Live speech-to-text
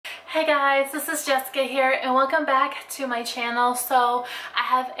Hey guys, this is Jessica here and welcome back to my channel. So I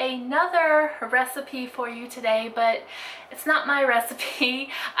have another recipe for you today, but it's not my recipe.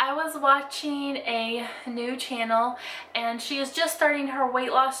 I was watching a new channel and she is just starting her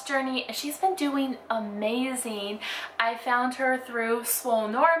weight loss journey and she's been doing amazing. I found her through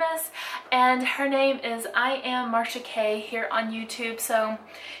Swolenormous and her name is IAMMARCIAK here on YouTube. So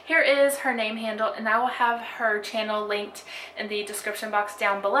here is her name handle and I will have her channel linked in the description box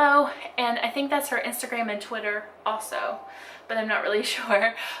down below. And I think that's her Instagram and Twitter also, but I'm not really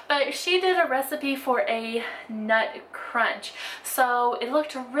sure. But she did a recipe for a nut crunch. So it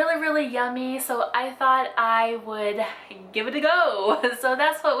looked really yummy, so I thought I would give it a go. So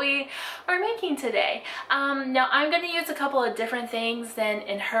that's what we are making today. Now I'm going to use a couple of different things than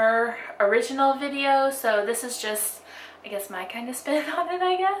in her original video, so this is just, I guess, my kind of spin on it,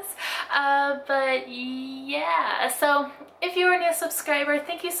 I guess. But yeah, so if you are a new subscriber,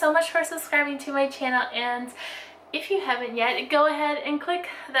 thank you so much for subscribing to my channel, and if you haven't yet, go ahead and click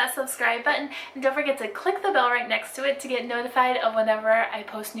that subscribe button, and don't forget to click the bell right next to it to get notified of whenever I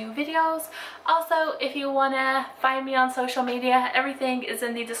post new videos. Also, if you want to find me on social media, everything is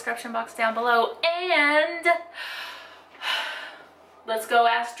in the description box down below. And let's go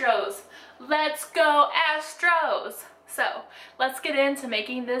Astros! Let's go Astros! So let's get into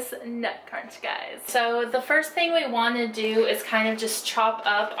making this nut crunch, guys. So the first thing we want to do is kind of just chop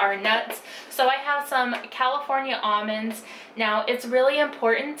up our nuts. So I have some California almonds. Now it's really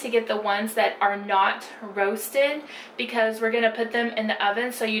important to get the ones that are not roasted because we're going to put them in the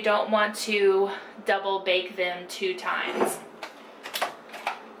oven, so you don't want to double bake them 2 times.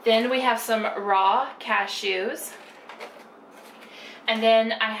 Then we have some raw cashews. And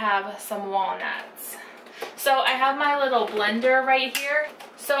then I have some walnuts. So I have my little blender right here.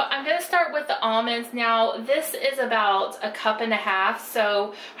 So I'm going to start with the almonds. Now this is about 1.5 cups.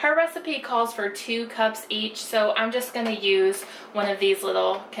 So her recipe calls for 2 cups each. So I'm just going to use one of these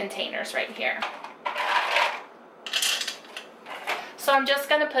little containers right here. So I'm just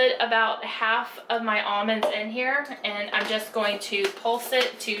going to put about half of my almonds in here, and I'm just going to pulse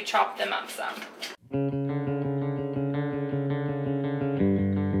it to chop them up some.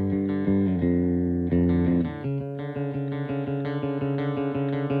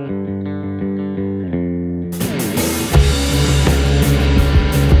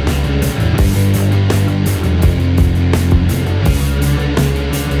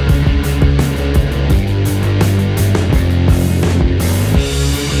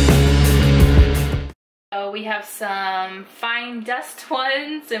 We have some fine dust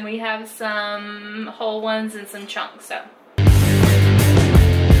ones, and we have some whole ones and some chunks. So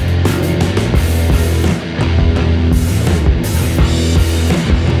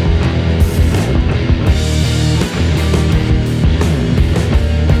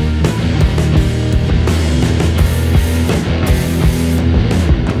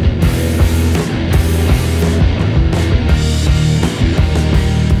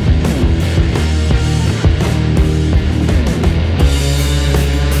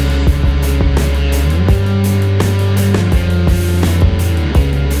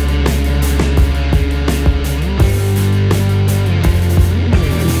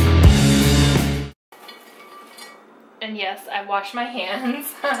yes, I washed my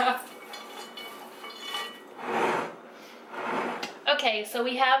hands. Okay, so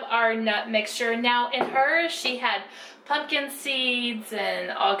we have our nut mixture. Now in hers, she had pumpkin seeds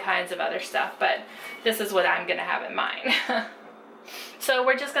and all kinds of other stuff, but this is what I'm gonna have in mine. So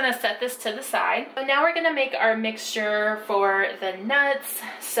we're just gonna set this to the side. So now we're gonna make our mixture for the nuts.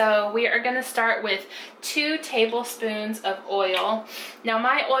 So we are gonna start with 2 tablespoons of oil. Now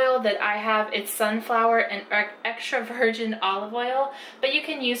my oil that I have, it's sunflower and extra virgin olive oil, but you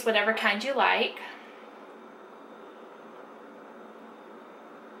can use whatever kind you like.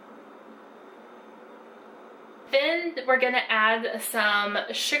 Then we're going to add some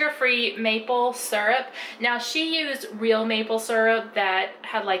sugar-free maple syrup. Now she used real maple syrup that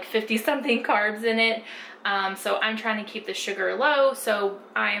had like 50-something carbs in it. So I'm trying to keep the sugar low, so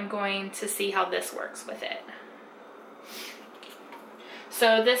I am going to see how this works with it.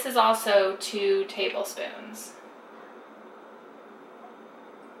 So this is also 2 tablespoons.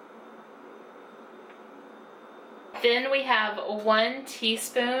 Then we have 1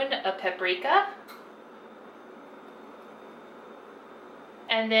 teaspoon of paprika.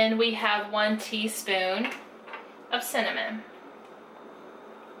 And then we have 1 teaspoon of cinnamon.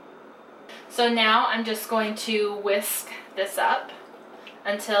 So now I'm just going to whisk this up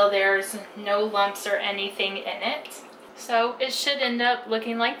until there's no lumps or anything in it. So it should end up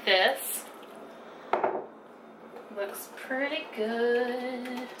looking like this. looks pretty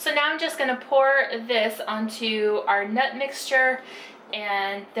good. So now I'm just gonna pour this onto our nut mixture,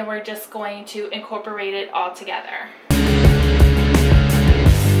 and then we're just going to incorporate it all together.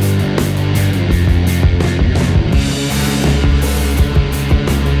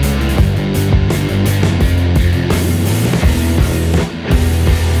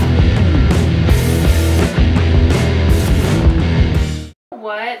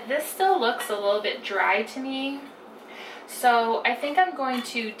 This still looks a little bit dry to me, so I think I'm going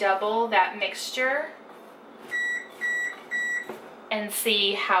to double that mixture and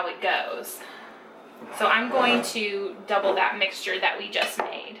see how it goes. So I'm going to double that mixture that we just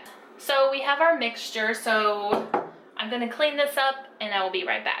made. So we have our mixture, so I'm going to clean this up and I will be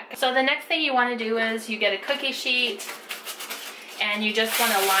right back. So the next thing you want to do is you get a cookie sheet and you just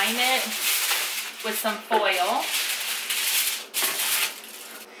want to line it with some foil.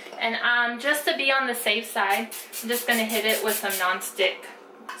 And just to be on the safe side, I'm just going to hit it with some non-stick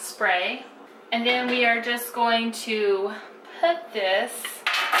spray. And then we are just going to put this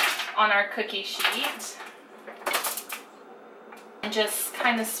on our cookie sheet and just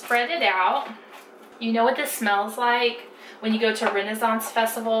kind of spread it out. You know what this smells like when you go to a Renaissance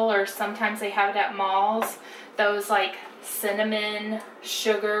festival, or sometimes they have it at malls, those like cinnamon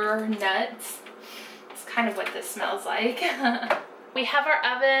sugar nuts. It's kind of what this smells like. We have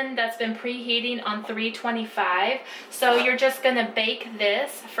our oven that's been preheating on 325, so you're just gonna bake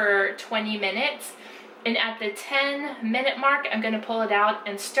this for 20 minutes. And at the 10-minute mark, I'm gonna pull it out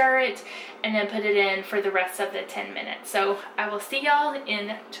and stir it and then put it in for the rest of the 10 minutes. So I will see y'all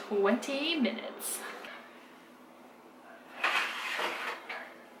in 20 minutes.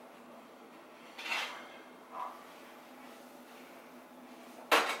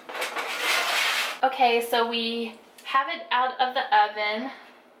 Okay, so we have it out of the oven.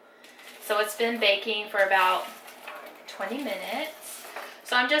 So it's been baking for about 20 minutes.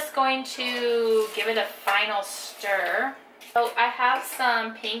 So I'm just going to give it a final stir. So I have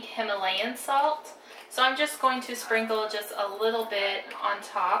some pink Himalayan salt. So I'm just going to sprinkle just a little bit on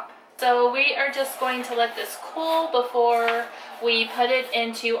top. So we are just going to let this cool before we put it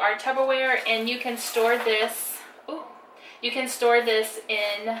into our Tupperware, and you can store this,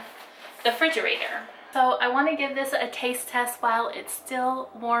 in the refrigerator. So I want to give this a taste test while it's still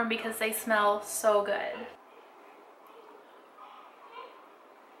warm because they smell so good.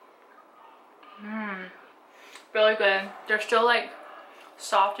 Really good. They're still like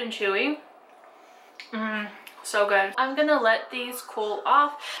soft and chewy. So good. I'm gonna let these cool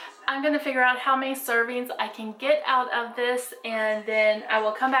off. I'm gonna figure out how many servings I can get out of this, and then I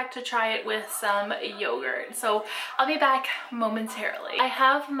will come back to try it with some yogurt. So I'll be back momentarily. I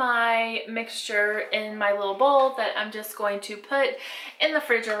have my mixture in my little bowl that I'm just going to put in the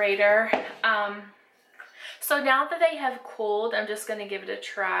refrigerator. So now that they have cooled, I'm just gonna give it a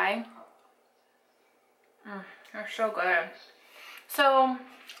try. They're so good. So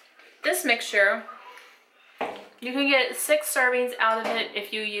this mixture, you can get 6 servings out of it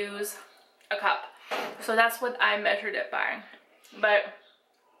if you use a cup. So that's what I measured it by. But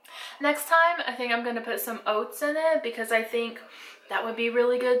next time, I think I'm going to put some oats in it because I think that would be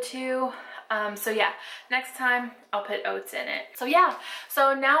really good too. So yeah, next time I'll put oats in it. So yeah,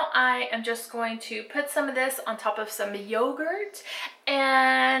 so now I am just going to put some of this on top of some yogurt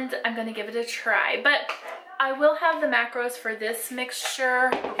and I'm going to give it a try. But I will have the macros for this mixture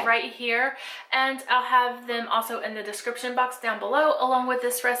right here, and I'll have them also in the description box down below along with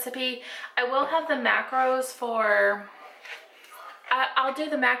this recipe. I will have the macros for, I'll do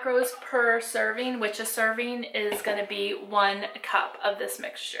the macros per serving, which a serving is going to be 1 cup of this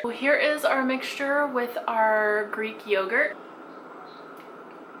mixture. So here is our mixture with our Greek yogurt.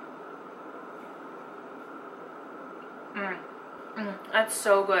 That's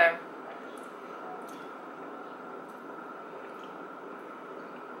so good.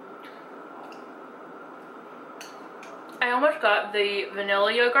 I almost got the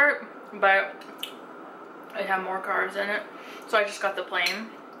vanilla yogurt, but it had more carbs in it, so I just got the plain.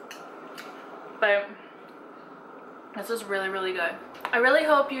 But this is really, really good. I really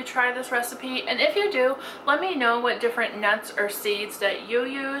hope you try this recipe, and if you do, let me know what different nuts or seeds that you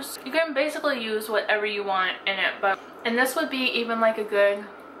use. You can basically use whatever you want in it, and this would be even like a good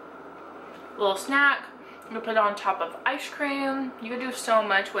little snack. You can put it on top of ice cream. You can do so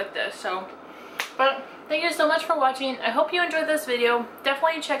much with this. But thank you so much for watching. I hope you enjoyed this video.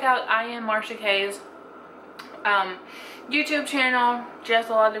 Definitely check out IAMMARCIAK's YouTube channel. Just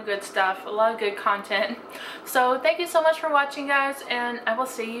a lot of good stuff, a lot of good content. So thank you so much for watching, guys, and I will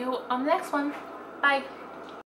see you on the next one. Bye.